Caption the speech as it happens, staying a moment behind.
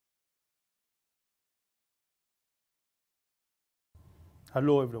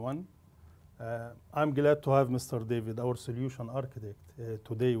Hello, everyone. I'm glad to have Mr. David, our solution architect,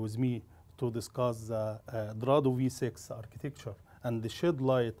 today with me to discuss the Dorado V6 architecture and shed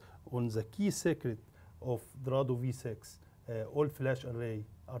light on the key secret of Dorado V6 all-flash array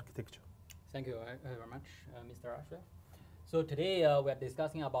architecture. Thank you very much, Mr. Ashraf. So today we are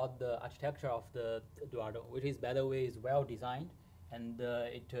discussing about the architecture of the Dorado, which is, by the way, is well designed, and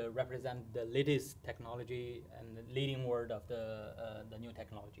it represents the latest technology and the leading word of the new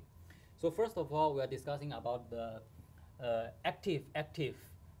technology. So first of all, we are discussing about the active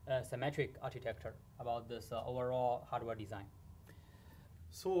symmetric architecture, about this overall hardware design.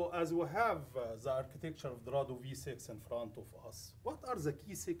 So as we have the architecture of Dorado V6 in front of us, what are the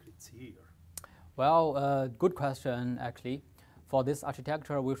key secrets here? Well, good question, actually. For this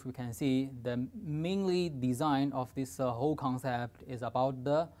architecture, which we can see, the mainly design of this whole concept is about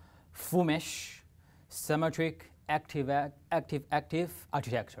the full mesh, symmetric, active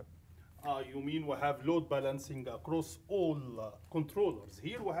architecture. You mean we have load balancing across all controllers.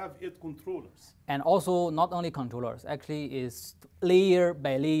 Here we have 8 controllers. And also not only controllers, actually is layer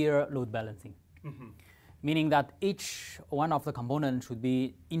by layer load balancing. Meaning that each one of the components should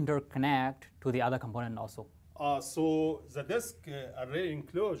be interconnect to the other component also. So the disk array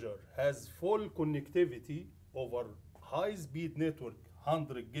enclosure has full connectivity over high-speed network,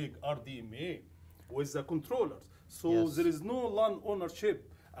 100 gig RDMA with the controllers. So Yes. there is no LAN ownership,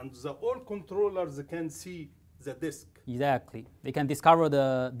 and all controllers can see the disk. Exactly. They can discover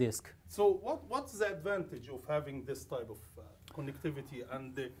the disk. So what's the advantage of having this type of connectivity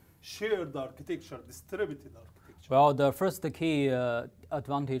and the shared architecture, distributed architecture? Well, the first key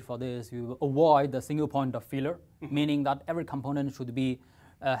advantage for this, you avoid the single point of failure, meaning that every component should be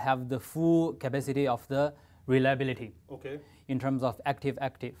have the full capacity of the reliability. Okay. In terms of active.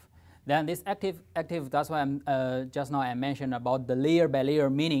 Then this active, that's why just now I mentioned about the layer by layer,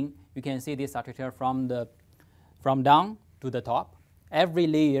 meaning you can see this architecture from down to the top. Every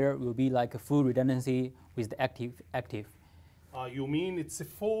layer will be like a full redundancy with the active. You mean it's a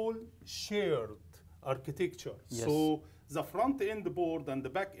full shared architecture. Yes. So the front end board and the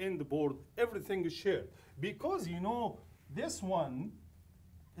back end board, everything is shared. Because you know, this one,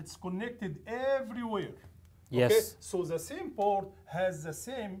 it's connected everywhere. Yes. Okay? So the same port has the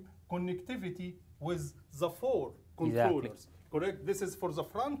same connectivity with the 4 controllers. Exactly. Correct? This is for the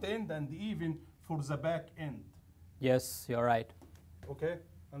front end and even for the back end. Yes, you're right. Okay?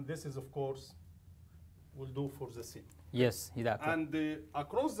 And this is, of course, will do for the same. Yes, exactly. And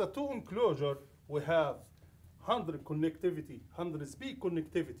across the 2 enclosure, we have 100 connectivity, 100 speed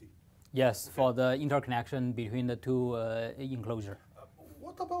connectivity. Yes, okay. For the interconnection between the 2 enclosure.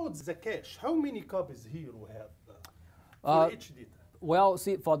 What about the cache? How many copies here we have for each data? Well,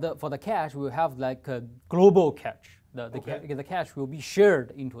 see, for the cache, we have like a global cache. The cache will be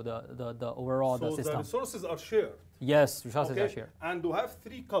shared into the overall so system. So the resources are shared. Yes, resources are shared. And we have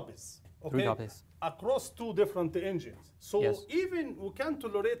 3 copies. Okay? 3 copies. Across 2 different engines. So yes. Even we can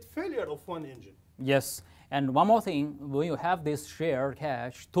tolerate failure of 1 engine. Yes, and one more thing, when you have this shared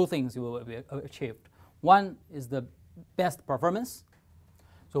cache, 2 things will be achieved. One is the best performance.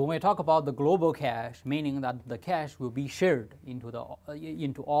 So when we talk about the global cache, meaning that the cache will be shared into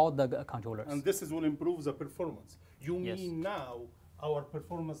all the controllers. And this will improve the performance. You yes. mean now our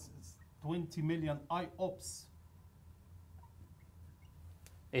performance is 20 million IOPS?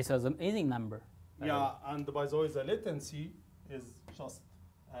 It's an amazing number. Yeah, and by the way, the latency is just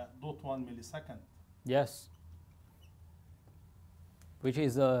 0.1 millisecond. Yes, which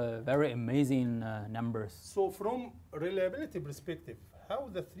is a very amazing numbers. So from reliability perspective, how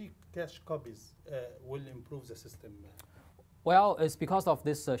the 3 cache copies will improve the system? Well, it's because of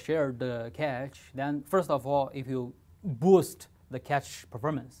this shared cache. Then first of all, if you boost the cache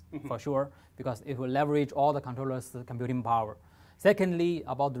performance, for sure, because it will leverage all the controllers' computing power. Secondly,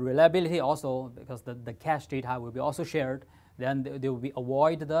 about the reliability also, because the cache data will be also shared, then they will be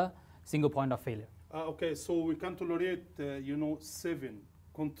avoid the single point of failure. Okay, so we can tolerate, 7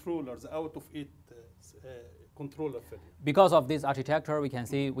 controllers out of 8 controller failure. Because of this architecture, we can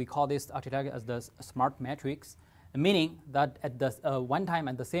see we call this architecture as the smart matrix, meaning that at the one time,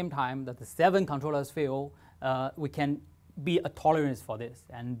 at the same time that the 7 controllers fail, we can be a tolerance for this.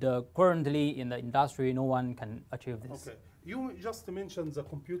 And currently in the industry, no one can achieve this. Okay. You just mentioned the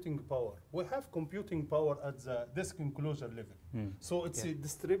computing power. We have computing power at the disk enclosure level. So it's a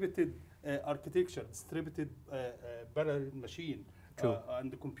distributed architecture, distributed parallel machine and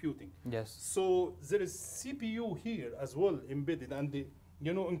the computing. Yes. So there is CPU here as well embedded and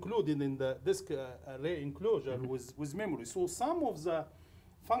included in the disk array enclosure with memory. So some of the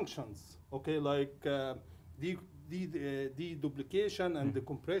functions, okay, like deduplication and the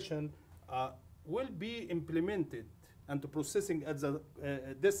compression will be implemented and the processing at the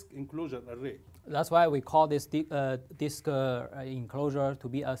disk enclosure array. That's why we call this disk enclosure to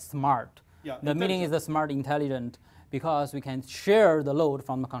be a smart. Yeah, the meaning is the smart intelligent, because we can share the load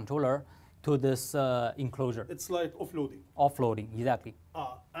from the controller to this enclosure. It's like offloading. Offloading, exactly.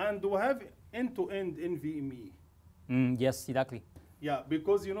 And we have end-to-end NVMe. Yes, exactly. Yeah,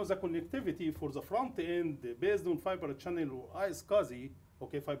 because you know the connectivity for the front end based on fiber channel or iSCSI,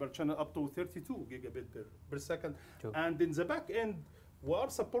 okay, fiber channel up to 32 gigabit per second. True. And in the back end, we are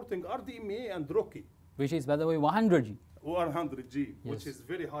supporting RDMA and ROCE. Which is, by the way, 100G. 100G, Yes. which is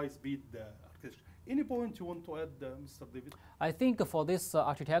very high speed architecture. Any point you want to add, Mr. David? I think for this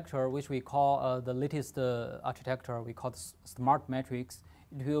architecture, which we call the latest architecture, we call Smart Matrix,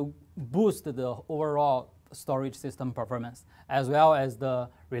 it will boost the overall storage system performance as well as the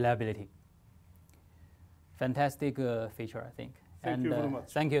reliability. Fantastic feature, I think. Thank you very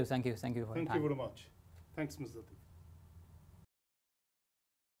much. Thank you for your time. Thank you very much. Thanks, Mr. David.